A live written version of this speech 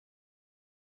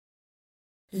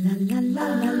La la la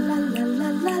la la la la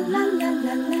la la la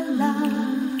la la la.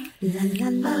 La la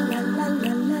la la la la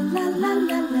la la la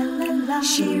la la la.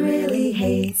 She really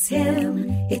hates him,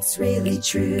 it's really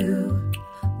true.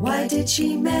 Why did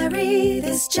she marry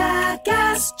this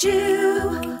jackass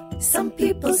Jew? Some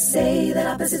people say that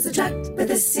opposites attract, but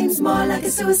this seems more like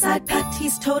a suicide pact.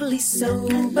 He's totally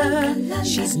sober,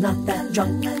 she's not that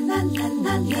drunk.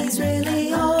 He's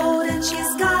really old and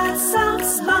she's got some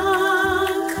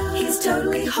spunk. He's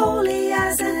totally holy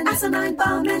as an asinine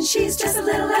bomb, and she's just a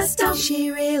little less dumb.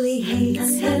 She really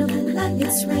hates him,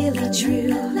 it's really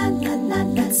true.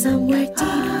 But somewhere deep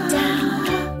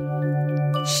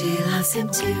down, she loves him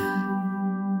too.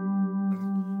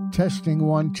 Testing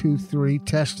 1, 2, 3.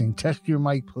 Testing. Test your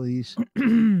mic, please.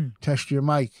 Test your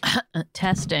mic.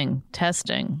 Testing.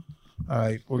 All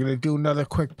right, we're gonna do another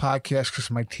quick podcast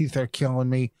because my teeth are killing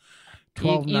me.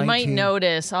 You might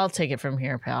notice. I'll take it from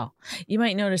here, pal. You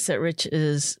might notice that Rich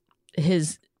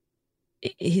he's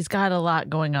got a lot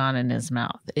going on in his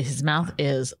mouth. His mouth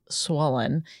is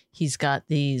swollen. He's got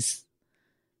these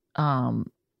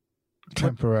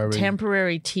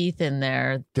temporary teeth in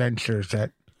there. Dentures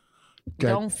that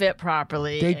don't fit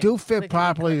properly. They do fit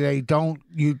properly. They don't.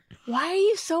 Why are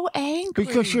you so angry?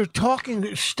 Because you're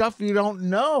talking stuff you don't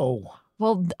know.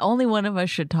 Well, only one of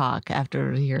us should talk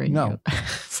after hearing you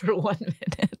for 1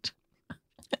 minute.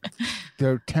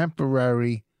 They're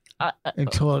temporary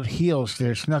until it heals.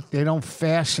 They don't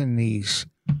fasten these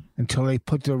until they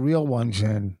put the real ones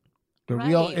in. The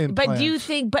real implants. But do you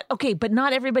think? But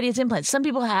not everybody has implants. Some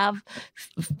people have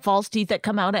false teeth that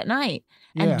come out at night.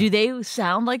 And do they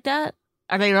sound like that?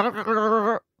 Are they?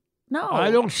 No. I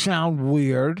don't sound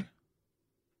weird.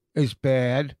 As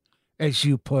bad as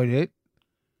you put it.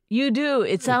 You do.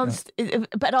 It sounds,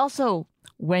 but also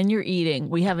when you're eating,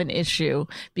 we have an issue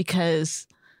because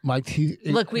my teeth.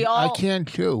 Look, I can't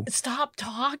chew. Stop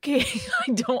talking.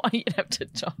 I don't want you to have to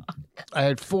talk. I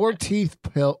had 4 teeth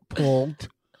pulled.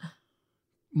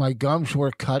 My gums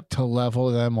were cut to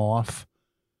level them off.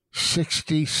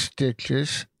 60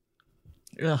 stitches.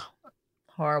 Ugh,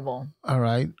 horrible. All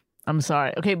right. I'm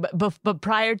sorry. Okay, but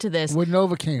prior to this, with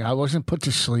Novocaine, I wasn't put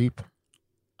to sleep.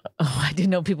 Oh, I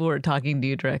didn't know people were talking to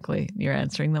you directly. You're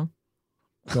answering them.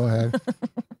 Go ahead.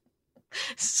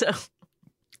 So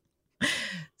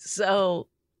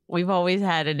we've always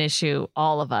had an issue,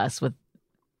 all of us, with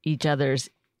each other's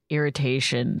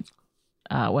irritation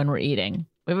when we're eating.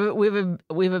 We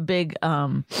have a big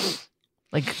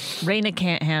like Raina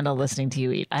can't handle listening to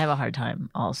you eat. I have a hard time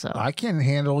also. I can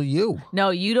handle you. No,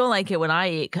 you don't like it when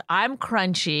I eat. I'm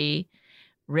crunchy.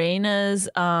 Raina's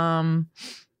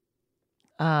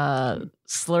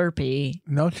slurpy.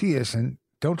 No, she isn't.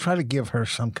 Don't try to give her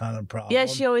some kind of problem. Yeah,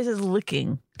 she always is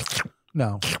licking.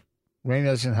 No, Raina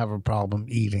doesn't have a problem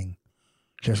eating.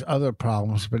 Just other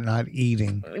problems, but not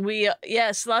eating.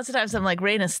 Yes, lots of times I'm like,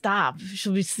 Raina, stop.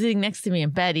 She'll be sitting next to me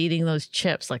in bed eating those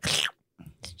chips. Like,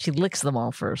 she licks them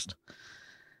all first.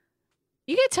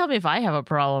 You can tell me if I have a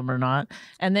problem or not.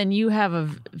 And then you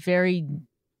have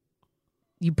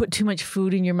you put too much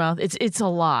food in your mouth. It's a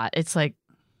lot. It's like,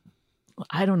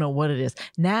 I don't know what it is.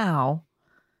 Now,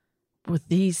 with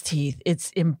these teeth,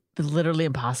 it's literally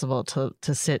impossible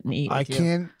to sit and eat. I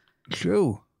can't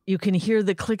chew. You can hear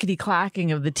the clickety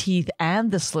clacking of the teeth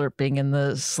and the slurping and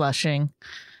the slushing.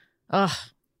 Ugh.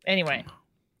 Anyway,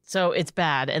 so it's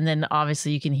bad. And then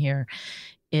obviously you can hear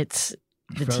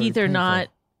the teeth are not,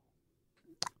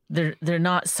 they're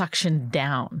not suctioned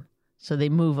down. So they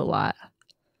move a lot.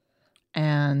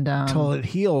 And until it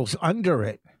heals under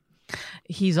it.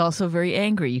 He's also very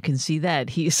angry. You can see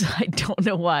that. I don't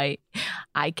know why.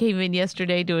 I came in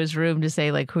yesterday to his room to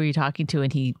say, like, who are you talking to?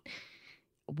 And he,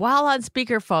 while on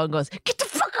speakerphone, goes, get the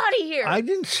fuck out of here. I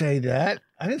didn't say that.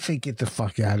 I didn't say get the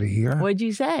fuck out of here. What'd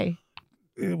you say?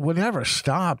 Whatever.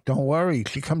 Stop. Don't worry.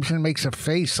 She comes in and makes a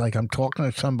face like I'm talking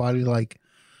to somebody and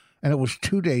it was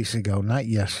 2 days ago, not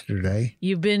yesterday.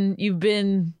 You've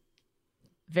been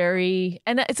very,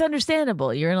 and it's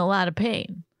understandable. You're in a lot of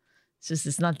pain. It's just,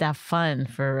 it's not that fun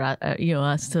for,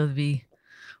 us to be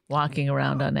walking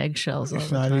around on eggshells.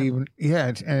 It's not even,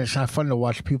 and it's not fun to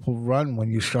watch people run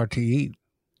when you start to eat.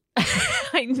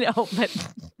 I know, but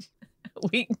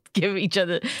we give each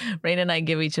other, Raina and I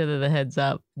give each other the heads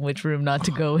up which room not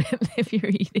to go in if you're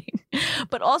eating.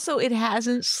 But also, it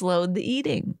hasn't slowed the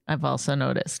eating, I've also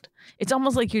noticed. It's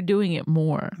almost like you're doing it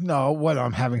more. No,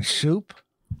 I'm having soup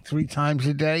 3 times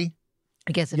a day?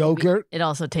 I guess yogurt. It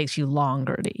also takes you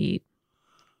longer to eat.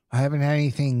 I haven't had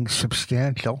anything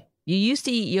substantial. You used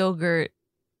to eat yogurt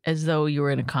as though you were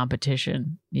in a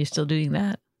competition. You still doing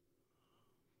that?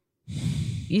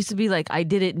 It used to be like I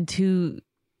did it in 2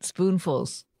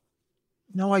 spoonfuls.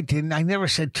 No, I didn't. I never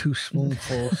said 2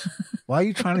 spoonfuls. Why are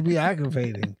you trying to be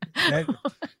aggravating?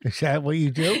 Is that what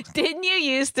you do? Didn't you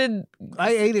used to?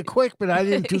 I ate it quick, but I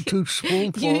didn't do 2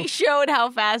 spoonfuls. You showed how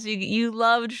fast you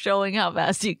loved showing how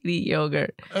fast you could eat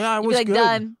yogurt. Yeah, I You'd was be like, good.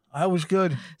 done. I was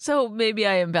good. So maybe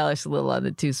I embellished a little on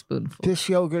the 2 spoonfuls. This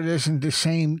yogurt isn't the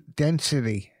same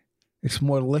density. It's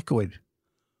more liquid.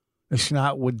 It's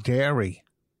not with dairy.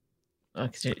 Oh,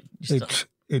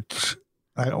 It's.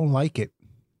 I don't like it.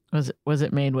 Was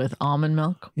it made with almond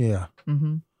milk? Yeah.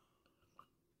 Mm-hmm.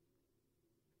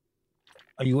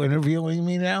 Are you interviewing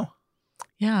me now?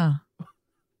 Yeah.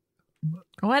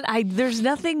 What? There's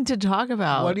nothing to talk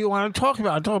about. What do you want to talk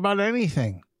about? I'll talk about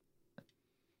anything.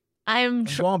 I'm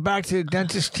going back to the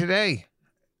dentist today.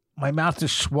 My mouth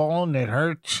is swollen. It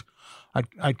hurts.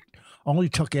 I only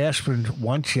took aspirin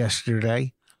once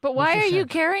yesterday. But why are you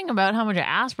caring about how much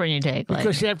aspirin you take?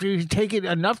 Because after you take it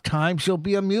enough times, you'll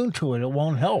be immune to it. It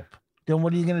won't help. Then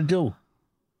what are you going to do?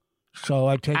 So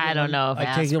I take. I don't know if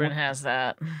aspirin has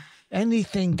that.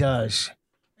 Anything does.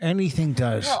 Anything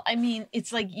does. Well, I mean,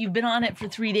 it's like you've been on it for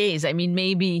 3 days. I mean,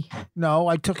 maybe. No,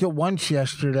 I took it once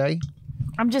yesterday.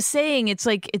 I'm just saying,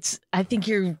 I think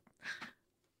you're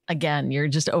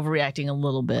just overreacting a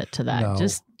little bit to that. No.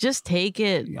 Just take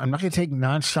it. I'm not going to take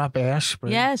nonstop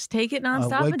aspirin. Yes, take it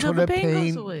nonstop until the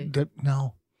pain goes away.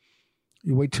 No.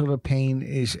 You wait till the pain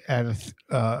is at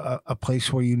a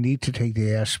place where you need to take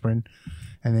the aspirin,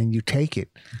 and then you take it.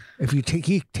 If you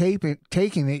keep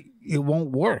taking it, it won't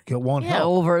work. It won't help.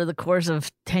 Over the course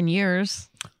of 10 years.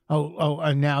 Oh,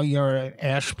 and now you're an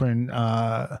aspirin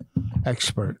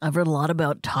expert. I've read a lot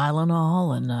about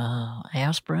Tylenol and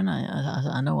aspirin.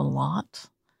 I know a lot.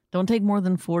 Don't take more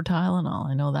than 4 Tylenol.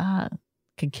 I know that.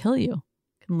 Can kill you.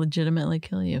 Can legitimately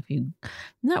kill you if you...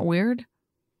 Isn't that weird?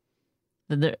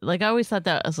 Like, I always thought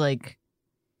that was like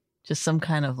just some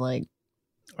kind of like...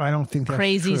 I don't think that's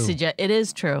crazy true. It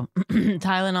is true.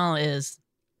 Tylenol is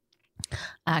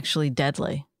actually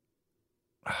deadly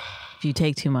if you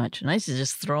take too much. And I used to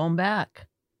just throw them back.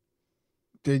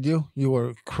 Did you? You were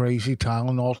a crazy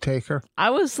Tylenol taker? I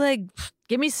was like,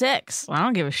 give me 6. I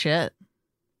don't give a shit.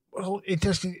 Well, it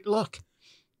doesn't... Look,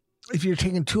 if you're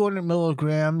taking 200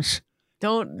 milligrams...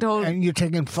 Don't. And you're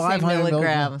taking 500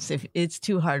 milligrams. If it's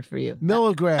too hard for you.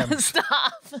 Milligrams.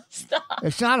 Stop.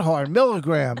 It's not hard.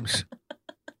 Milligrams.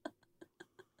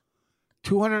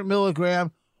 200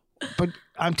 milligram, but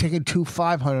I'm taking 2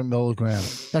 500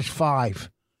 milligrams. That's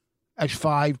 5. That's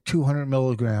 5 200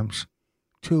 milligrams.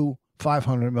 2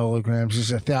 500 milligrams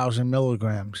is 1,000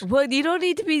 milligrams. Well, you don't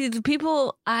need to be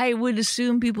people. I would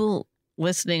assume people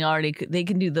listening already they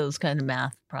can do those kind of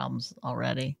math problems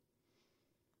already.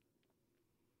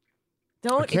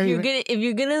 If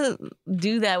you're gonna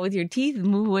do that with your teeth,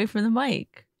 move away from the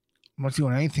mic. I'm not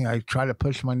doing anything. I try to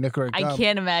push my nicker. I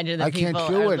can't imagine that people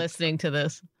are listening to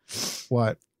this.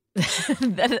 What?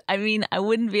 I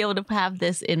wouldn't be able to have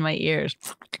this in my ears.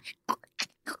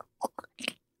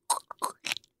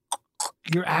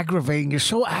 You're aggravating. You're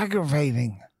so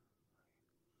aggravating.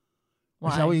 Why?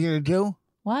 Is that what you're going to do?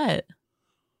 What?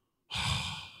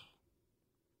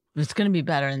 It's going to be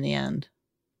better in the end,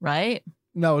 right?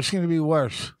 No, it's going to be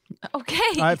worse.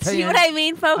 Okay. See what I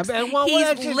mean, folks?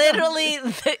 He's literally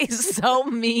he's so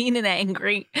mean and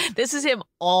angry. This is him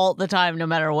all the time, no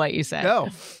matter what you say. No.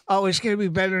 Oh, it's going to be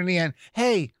better in the end.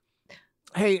 Hey.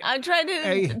 I'm trying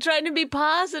to be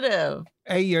positive.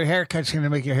 Hey, your haircut's going to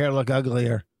make your hair look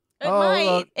uglier.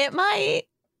 It might.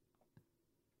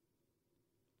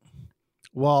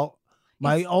 Well,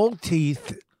 my old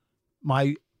teeth,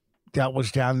 that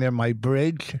was down there, my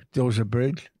bridge. There was a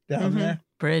bridge down there.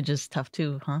 Bridge is tough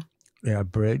too, huh? Yeah,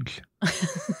 bridge.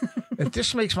 If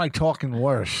this makes my talking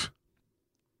worse,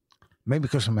 maybe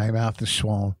because my mouth is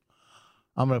swollen,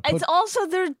 I'm going to put... It's also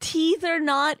their teeth are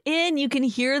not in. You can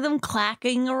hear them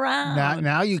clacking around.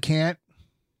 Now you can't.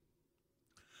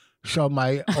 So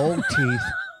my old teeth,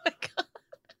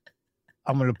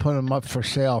 I'm going to put them up for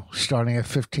sale starting at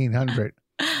 $1,500.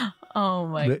 Oh,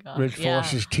 my God. Rich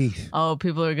Foss's teeth. Oh,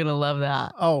 people are going to love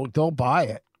that. Oh, they'll buy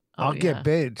it. I'll get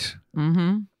bids.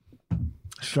 Mm-hmm.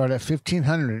 Start at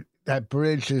 $1,500. That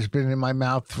bridge has been in my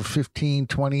mouth for 15,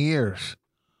 20 years.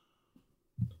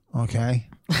 Okay.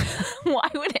 Why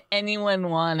would anyone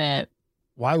want it?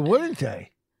 Why wouldn't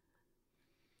they?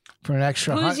 For an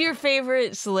extra Who's your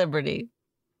favorite celebrity?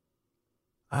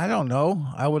 I don't know.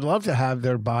 I would love to have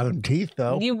their bottom teeth,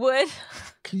 though. You would?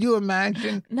 Can you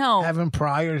imagine having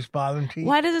Pryor's bottom teeth?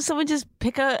 Why doesn't someone just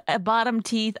pick a bottom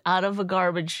teeth out of a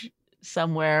garbage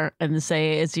somewhere and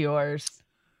say it's yours?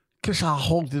 Because I'll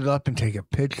hold it up and take a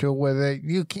picture with it.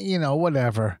 You can,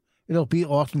 whatever. It'll be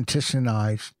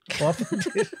authenticized.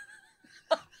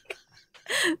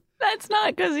 That's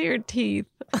not because of your teeth.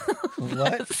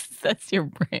 What? That's your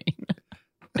brain.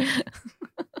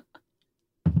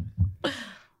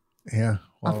 Yeah.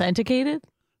 Well, Authenticated?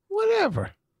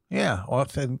 Whatever. Yeah.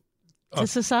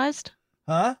 Authenticized?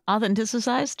 Huh?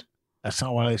 Authenticized? That's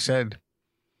not what I said.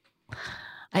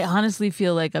 I honestly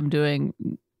feel like I'm doing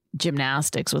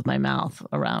gymnastics with my mouth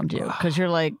around you because you're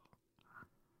like,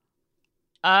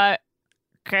 I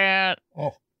can't.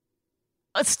 Oh.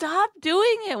 Stop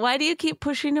doing it. Why do you keep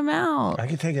pushing him out? I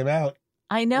can take it out.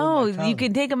 I know. You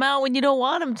can take him out when you don't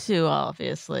want him to,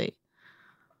 obviously.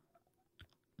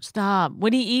 Stop.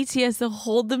 When he eats, he has to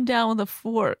hold them down with a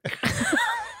fork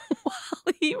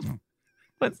while he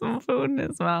puts some food in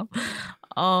his mouth.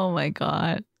 Oh, my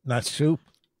God. Not soup.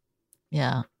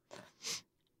 Yeah.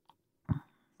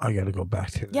 I got to go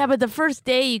back to that. Yeah, but the first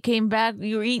day you came back,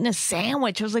 you were eating a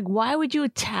sandwich. I was like, why would you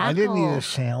attack? I didn't eat a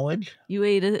sandwich. You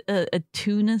ate a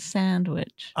tuna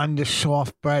sandwich. On the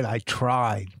soft bread, I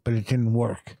tried, but it didn't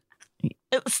work.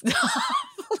 Stop,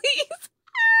 please.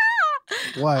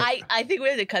 What? I think we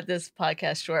have to cut this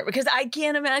podcast short because I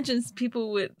can't imagine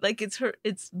people would like it's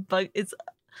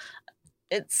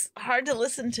hard to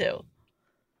listen to.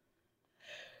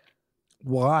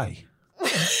 Why?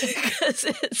 Because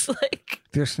it's like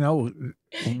there's no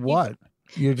what?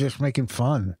 You're just making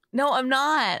fun. No, I'm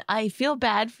not. I feel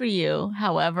bad for you.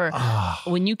 However,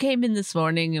 when you came in this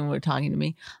morning and were talking to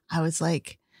me, I was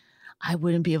like, I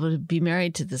wouldn't be able to be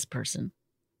married to this person.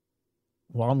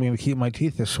 Well, I'm going to keep my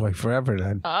teeth this way forever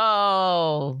then.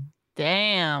 Oh,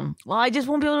 damn. Well, I just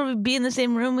won't be able to be in the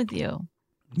same room with you.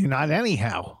 You're not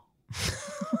anyhow.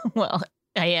 Well,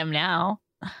 I am now.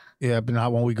 Yeah, but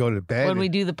not when we go to bed. When we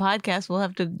do the podcast, we'll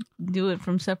have to do it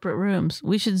from separate rooms.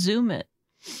 We should Zoom it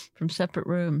from separate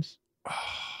rooms.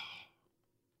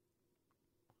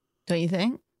 Don't you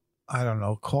think? I don't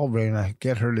know. Call Raina.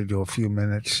 Get her to do a few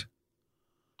minutes.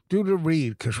 Do the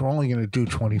read because we're only going to do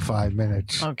 25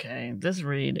 minutes. Okay. This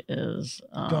read is...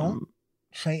 Don't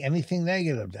say anything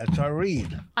negative. That's our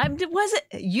read.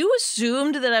 You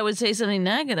assumed that I would say something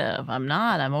negative. I'm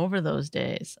not. I'm over those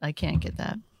days. I can't get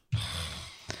that.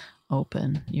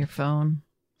 Open your phone.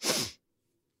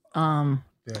 There.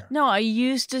 No, I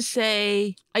used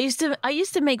to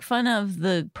make fun of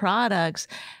the products,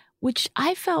 which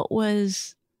I felt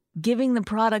was giving the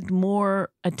product more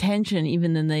attention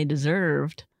even than they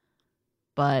deserved.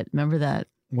 But remember that?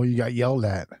 Well, you got yelled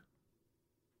at.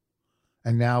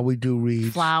 And now we do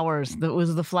reads. Flowers. That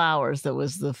was the flowers. That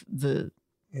was the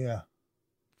yeah.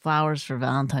 Flowers for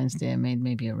Valentine's Day. I made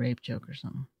maybe a rape joke or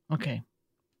something. Okay.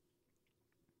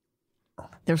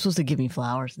 They were supposed to give me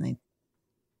flowers and they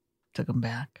took them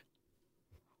back.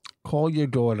 Call your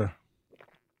daughter.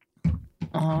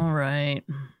 All right.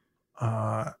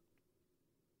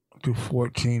 Do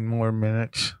 14 more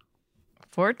minutes.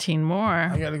 14 more?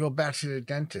 I got to go back to the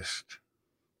dentist.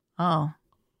 Oh.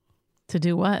 To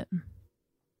do what?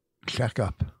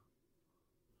 Checkup.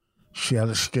 She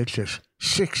had stitches.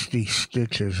 60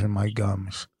 stitches in my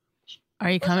gums. Are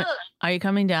you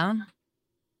coming down?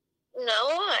 No,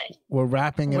 why? We're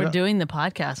wrapping it up. We're doing the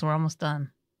podcast. We're almost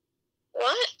done.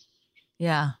 What?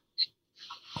 Yeah.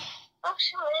 Oh,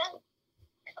 sure.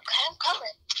 Okay, I'm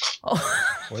coming. Oh.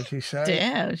 What'd she say?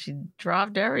 Damn, she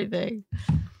dropped everything.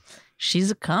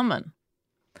 She's coming.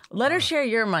 Let her share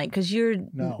your mic because you're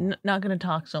not going to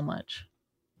talk so much.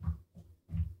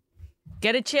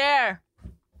 Get a chair.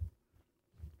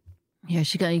 Yeah,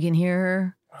 you can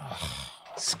hear her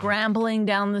scrambling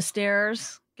down the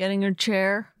stairs, getting her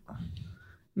chair,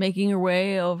 making her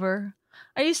way over.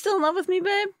 Are you still in love with me,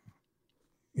 babe?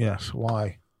 Yes.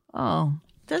 Why? Oh,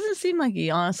 doesn't seem like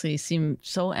you honestly seem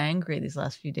so angry these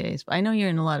last few days. But I know you're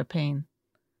in a lot of pain.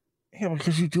 Yeah,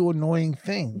 because you do annoying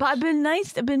things. But I've been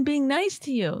nice. I've been being nice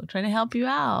to you, trying to help you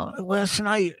out. Last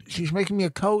night, she's making me a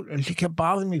coat, and she kept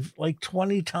bothering me like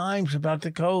 20 times about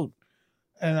the coat.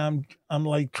 And I'm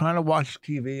like trying to watch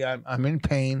TV. I'm in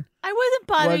pain. I wasn't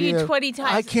bothering you 20 times.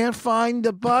 I can't find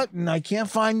the button. I can't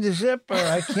find the zipper.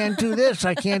 I can't do this.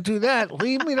 I can't do that.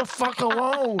 Leave me the fuck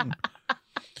alone.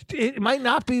 It might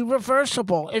not be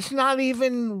reversible. It's not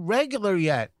even regular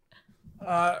yet.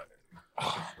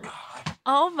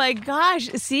 Oh my gosh.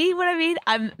 See what I mean?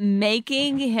 I'm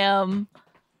making him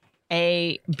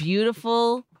a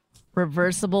beautiful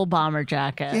reversible bomber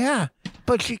jacket. Yeah.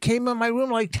 But she came in my room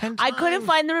like 10 times. I couldn't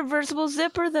find the reversible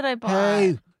zipper that I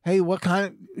bought. Hey, what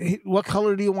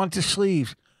color do you want the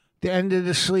sleeves? The end of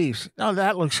the sleeves. Oh,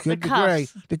 that looks good. The gray.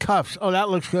 The cuffs. Oh, that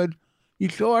looks good. You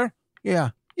sure?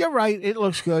 Yeah. You're right. It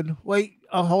looks good. Wait.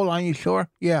 Oh, hold on. You sure?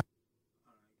 Yeah.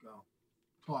 All right, go.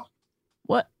 Talk.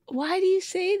 What? Why do you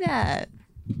say that?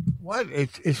 What?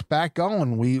 It's back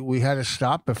going. We had to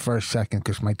stop it for a second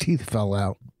because my teeth fell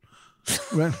out.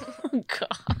 Oh,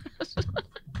 God.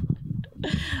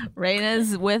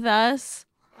 Raina's with us.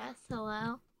 Yes,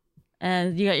 hello.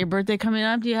 And you got your birthday coming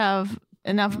up. Do you have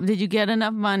enough? Did you get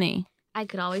enough money? I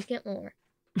could always get more.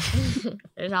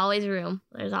 There's always room.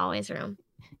 There's always room.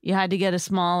 You had to get a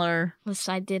smaller. Yes,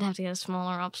 I did have to get a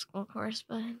smaller obstacle course,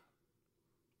 but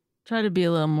Try to be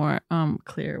a little more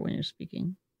clear when you're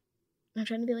speaking. I'm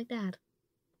trying to be like Dad.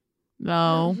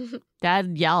 No,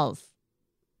 Dad yells.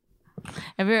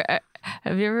 Have you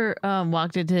ever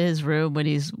walked into his room when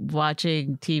he's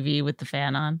watching TV with the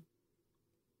fan on?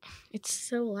 It's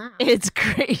so loud. It's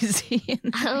crazy.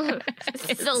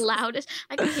 It's the loudest.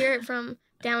 I can hear it from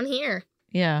down here.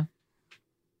 Yeah.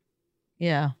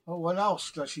 Yeah. Oh, what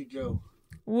else does he do?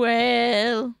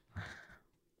 Well.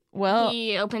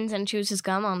 He opens and chews his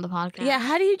gum on the podcast. Yeah.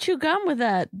 How do you chew gum with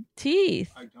that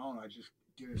teeth? I don't. I just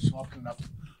get it soft enough.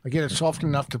 I get it soft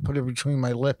enough to put it between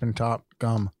my lip and top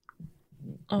gum.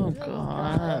 Oh,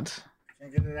 God.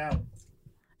 Can't get it out.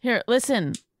 Here,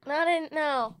 listen.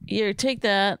 No. Here, take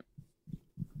that.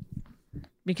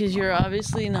 Because you're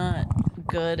obviously not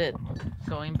good at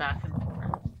going back and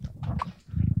forth.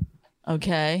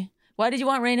 Okay. Why did you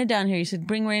want Raina down here? You said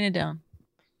bring Raina down.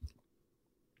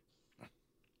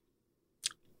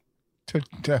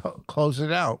 To close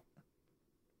it out.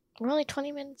 We're only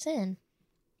 20 minutes in.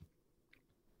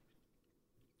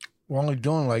 We're only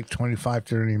doing like 25,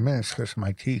 30 minutes because of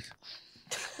my teeth.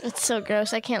 It's so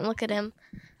gross. I can't look at him.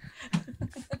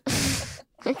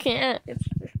 I can't.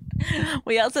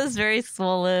 We also has very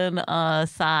swollen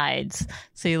sides,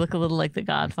 so you look a little like the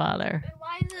Godfather.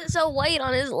 Why is it so white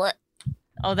on his lip?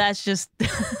 Oh, that's just... Go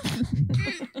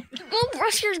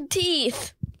brush your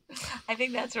teeth. I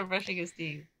think that's for brushing his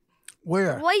teeth.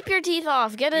 Where? Wipe your teeth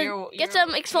off. Get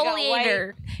some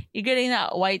exfoliator. You're getting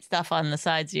that white stuff on the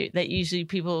sides that usually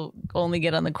people only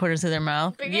get on the corners of their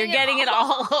mouth. You're getting it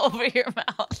all over your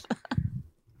mouth.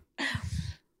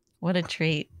 What a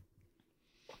treat.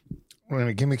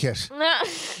 Give me a kiss. No.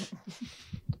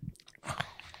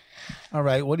 All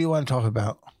right. What do you want to talk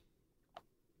about?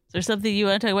 Is there something you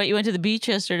want to talk about? You went to the beach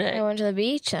yesterday. I went to the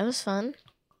beach. That was fun.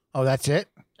 Oh, that's it?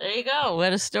 There you go.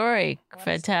 What a story.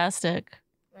 Fantastic.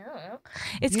 I don't know.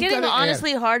 It's You getting gotta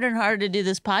honestly harder and harder to do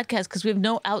this podcast because we have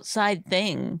no outside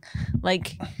thing.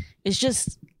 Like, it's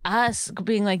just us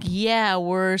being like, yeah,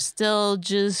 we're still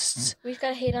just... We've got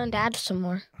to hate on Dad some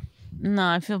more. No,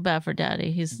 I feel bad for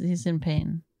Daddy. He's in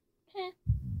pain.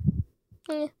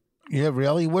 Yeah,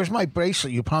 really? Where's my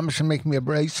bracelet? You promised to make me a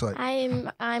bracelet.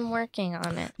 I'm working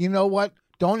on it. You know what?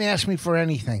 Don't ask me for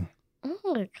anything. Oh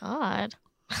my God.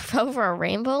 Over a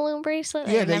rainbow loom bracelet?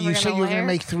 Yeah, that you said you were going to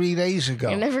make 3 days ago.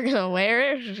 You're never going to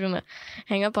wear it? It's going to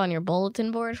hang up on your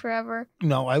bulletin board forever?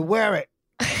 No, I wear it.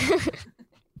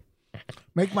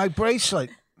 Make my bracelet.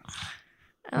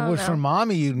 If it was for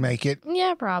Mommy, you'd make it.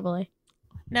 Yeah, probably.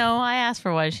 No, I asked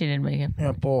for one. She didn't make it.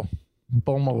 Yeah, bull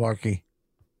malarkey.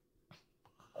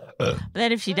 But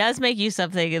then if she does make you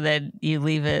something and then you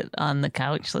leave it on the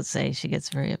couch, let's say, she gets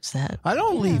very upset. I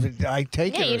don't leave it. I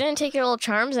take Yeah, it. you didn't take your little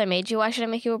charms I made you. Why should I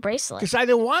make you a bracelet? Because I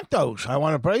didn't want those. I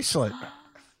want a bracelet.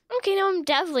 Okay, no, I'm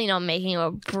definitely not making you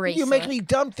a bracelet. You make me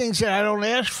dumb things that I don't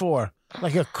ask for,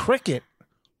 like a cricket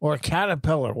or a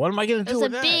caterpillar. What am I going to do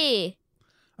with that? It's a bee.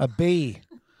 A bee.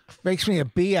 Makes me a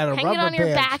bee out of Hang rubber it on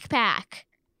your bands. backpack.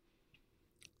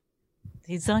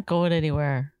 He's not going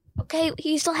anywhere. Okay,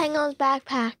 you still hang on his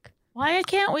backpack. Why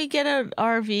can't we get an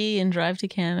RV and drive to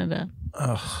Canada?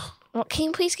 Ugh. Well, can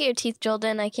you please get your teeth drilled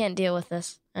in? I can't deal with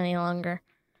this any longer.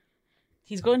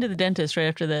 He's going to the dentist right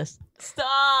after this.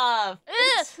 Stop!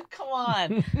 Come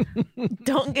on.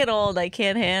 Don't get old. I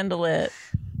can't handle it.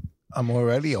 I'm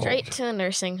already old. Straight to a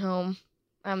nursing home.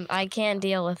 I can't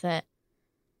deal with it.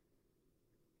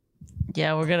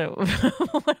 Yeah, we're gonna.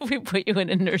 What if we put you in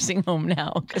a nursing home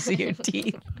now because of your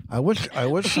teeth? I wish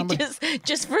somebody.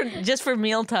 just for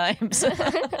meal times.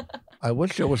 I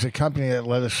wish there was a company that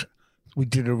let us. We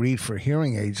did a read for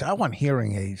hearing aids. I want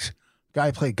hearing aids. Guy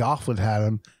I played golf with had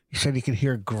them. He said he could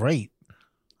hear great.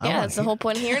 Yeah, that's the whole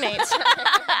point of hearing aids.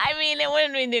 I mean, it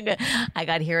wouldn't be good. I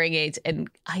got hearing aids, and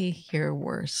I hear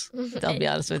worse. I'll be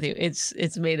honest with you.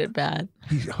 It's made it bad.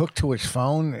 He's hooked to his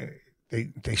phone.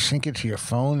 They sync it to your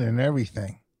phone and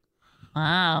everything.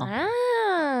 Wow.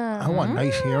 Ah. I want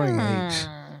nice hearing aids.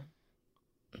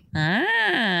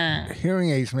 Hearing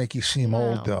aids make you seem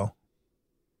old, though.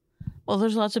 Well,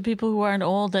 there's lots of people who aren't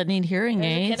old that need hearing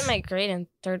There's a aids. kid in my grade in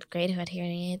 3rd grade who had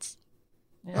hearing aids.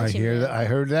 I hear that. I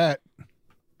heard that.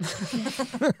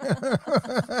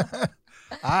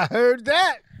 I heard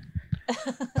that.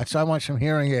 That's why I want some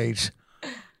hearing aids.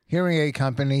 hearing aid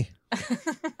company.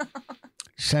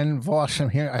 Send Voss some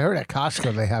hearing. I heard at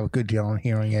Costco they have a good deal on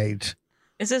hearing aids.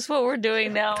 Is this what we're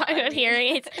doing now? Talking about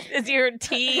hearing aids. Is your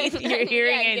teeth, your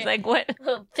hearing Yeah, aids, like what?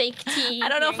 Fake teeth. I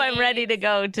don't know if I'm ready to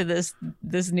go to this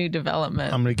new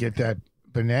development. I'm gonna get that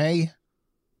Benet.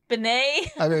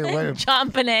 Benet? I mean, what? John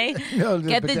Benet? No,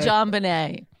 Get the John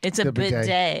Benet. It's a The bidet.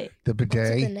 bidet. The What's a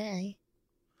bidet. Benet?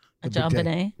 A The John bidet.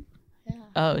 Benet? Yeah.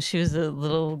 Oh, she was the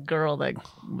little girl that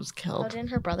was Oh, killed. didn't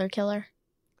her brother kill her?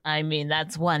 I mean,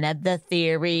 that's one of the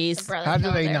theories. The brother How do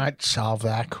killed they her. not solve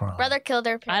that crime? Brother killed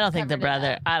her. I don't think the parents covered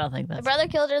brother. it up. I don't think The that's. brother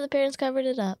killed her. The parents covered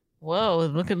it up. Whoa,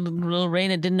 look at little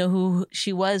Raina didn't know who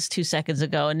she was 2 seconds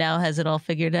ago and now has it all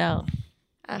figured out.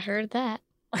 I heard that.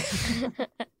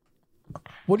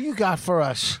 What do you got for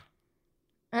us?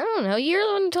 I don't know. You're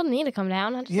the one who told me to come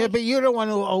down. I just Yeah, but you're the one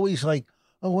who always like,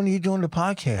 oh, when are you doing the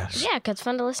podcast? yeah, 'cause it's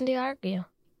fun to listen to you argue.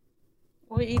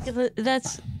 Well,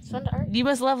 that's It's fun to argue. you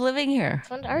must love living here. It's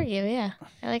fun to argue. Yeah,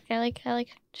 I like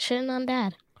shitting on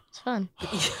Dad. It's fun.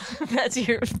 That's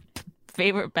your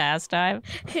favorite pastime.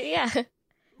 Yeah,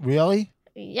 Really?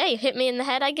 yeah. You hit me in the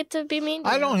head. I get to be mean. To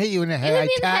I you. don't hit you in the You head. hit I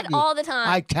me in the tap head you. all the time.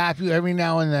 I tap you every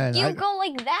now and then. you I, go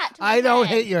like that. To my I don't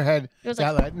head. hit your head. It was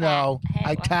That like like- no, that.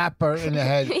 I tap her in the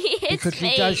head He hits because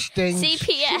me. she does things.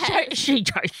 CPS. She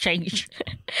just changed.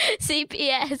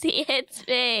 CPS. He hits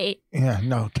me. Yeah,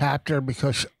 no, tapped her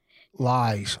because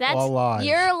lies, That's all lies.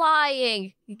 You're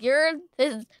lying.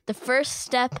 The first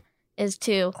step is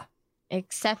to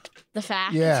accept the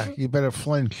fact. Yeah, you better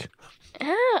flinch.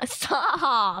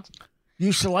 Stop. You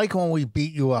used to like when we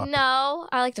beat you up. No,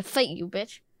 I like to fight you,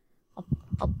 bitch.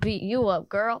 I'll beat you up,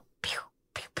 girl. Pew,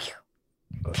 pew, pew.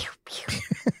 Pew,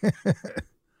 pew.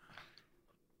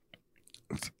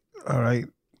 All right,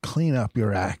 clean up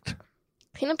your act.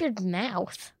 Clean up your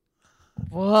mouth.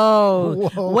 Whoa.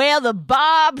 Whoa. Well, the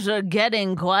Bobs are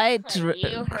getting quite You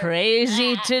heard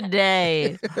crazy that.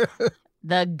 today.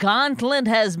 The gauntlet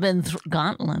has been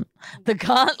The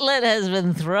gauntlet has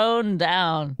been thrown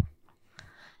down.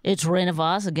 It's Raina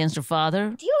Voss against her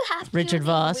father. Do you have to Richard do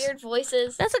Voss. these weird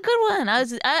voices? That's a good one.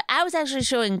 I was actually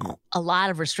showing a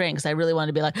lot of restraint because I really wanted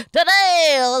to be like,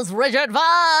 today is Richard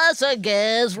Voss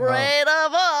against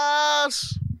Raina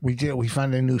Voss. We did. We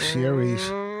found a new series.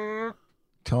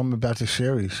 Tell them about the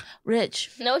series.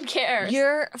 Rich, No one cares.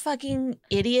 you're a fucking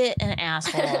idiot and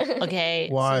asshole. Okay,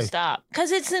 Why? So stop.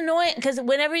 Because it's annoying. Because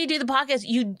whenever you do the podcast,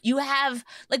 you have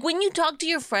like when you talk to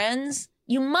your friends,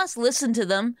 you must listen to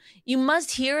them. You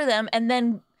must hear them, and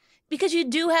then because you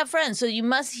do have friends, so you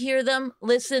must hear them,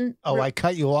 listen. Oh, I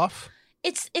cut you off?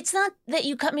 It's not that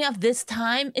you cut me off this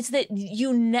time. It's that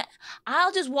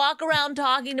I'll just walk around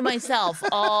talking to myself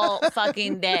all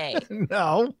fucking day.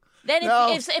 No. Then No.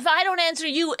 if I don't answer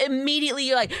you immediately,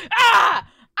 you're like,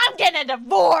 I'm getting a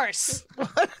divorce.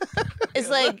 It's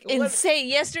like insane.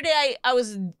 Yesterday I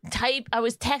was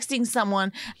texting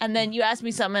someone and then you asked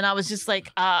me something and I was just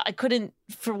like, I couldn't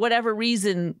for whatever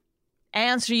reason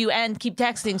answer you and keep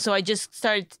texting. So I just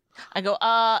started I go,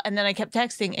 and then I kept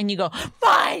texting and you go,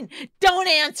 fine, don't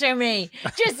answer me.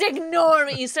 Just ignore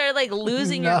me. You started like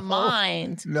losing your No.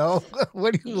 mind. No.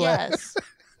 What do you like? Yes.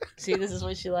 See, this is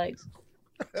what she likes.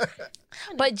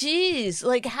 But geez,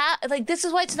 like this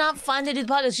is why it's not fun to do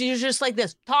the podcast. You're just like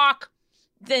this, talk.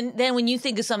 Then when you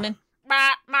think of something,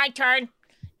 my turn.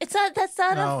 That's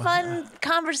not No. a fun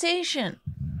conversation.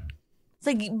 It's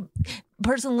like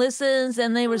person listens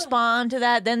and they respond to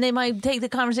that. Then they might take the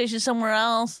conversation somewhere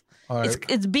else. All right.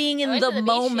 It's being in I went the to the beach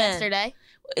moment. yesterday.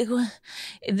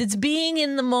 It's being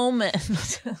in the moment.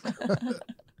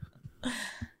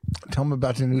 Tell them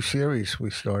about the new series we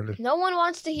started. No one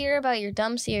wants to hear about your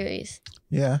dumb series.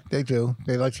 Yeah, they do.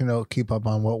 They let you know, keep up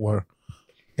on what we're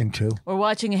into. We're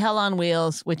watching Hell on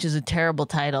Wheels, which is a terrible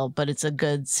title, but it's a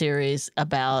good series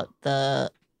about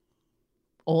the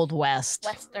Old West,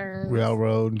 Western.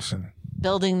 Railroads and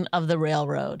building of the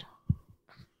railroad.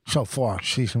 so far,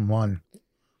 season 1.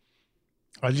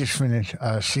 I just finished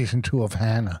season 2 of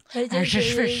Hannah.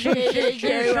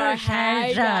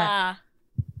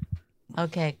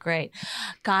 Okay, great,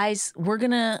 guys. We're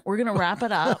gonna wrap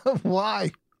it up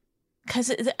Why?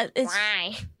 because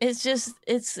Why?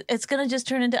 it's gonna just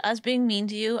turn into us being mean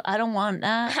to you. I don't want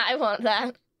that. I want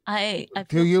that. I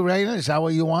Do you, Raina? Is that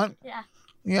what you want? Yeah.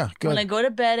 Yeah, good. when I go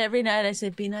to bed every night, I say,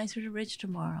 "Be nicer to Rich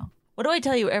tomorrow." What do I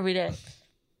tell you every day?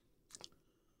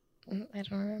 I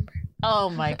don't remember. Oh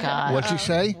my god! What'd you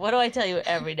say? What do I tell you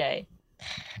every day?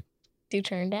 Do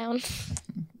turn down.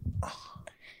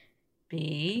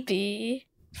 Be Be.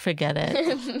 forget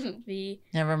it. Be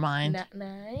Never mind. not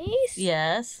nice.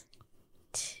 Yes.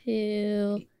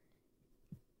 To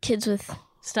kids with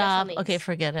Stop. needs. Okay,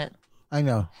 forget it. I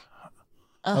know.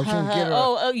 I was gonna get her.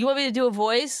 Oh, you want me to do a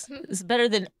voice? It's better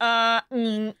than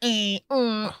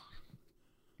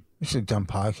It's a dumb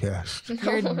podcast.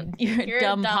 You're a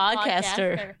dumb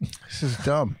podcaster. This is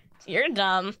dumb. You're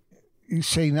dumb. You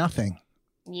say nothing.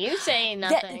 You say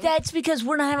nothing. That's because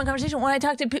we're not having a conversation. When I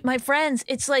talk to my friends,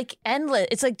 it's like endless.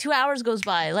 It's like 2 hours goes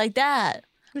by like that.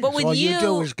 But with all you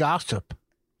do is gossip.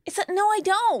 It's like, no, I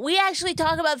don't. We actually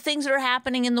talk about things that are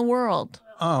happening in the world.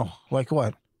 Oh, like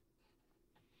what?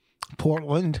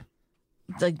 Portland.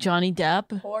 Like Johnny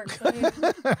Depp.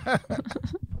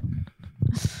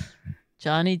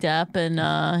 Johnny Depp and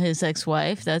his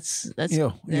ex-wife. That's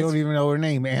you don't even know her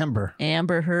name, Amber.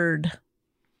 Amber Heard.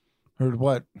 Heard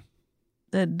what?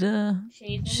 That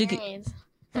she could.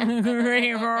 Oh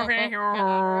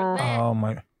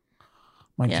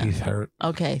my teeth hurt.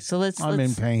 Okay, so I'm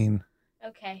in pain.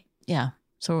 Okay. Yeah.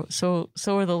 So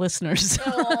are the listeners.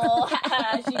 Oh,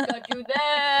 she got you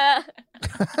there.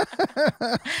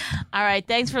 All right.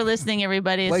 Thanks for listening,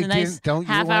 everybody. It's a nice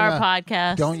half-hour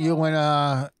podcast. Don't you want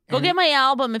to go get my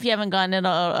album if you haven't gotten it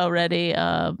already?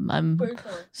 I'm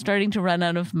starting to run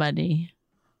out of money.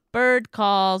 Bird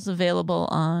Calls, available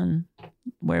on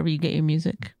wherever you get your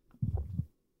music.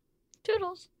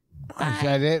 Toodles. Is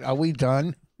that it? Are we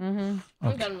done? Mm-hmm.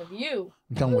 I'm done with you.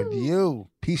 I'm done with you.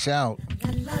 Peace out.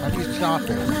 Happy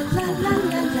shopping.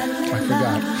 I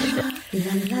forgot.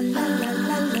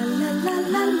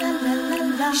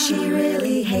 She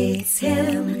really hates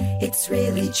him, it's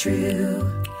really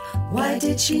true. Why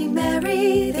did she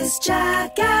marry this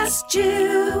jackass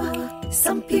Jew?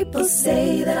 Some people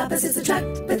say that opposites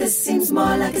attract, but this seems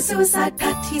more like a suicide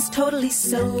pact. He's totally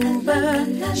sober,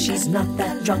 she's not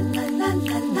that drunk.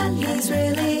 He's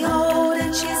really old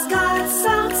and she's got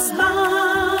some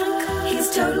spunk. He's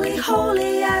totally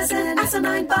holy as an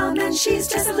asinine bomb, and she's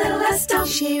just a little less dumb.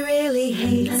 She really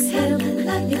hates him,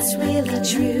 it's really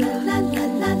true.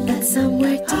 But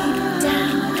somewhere deep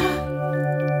down,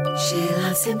 she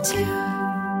loves him too.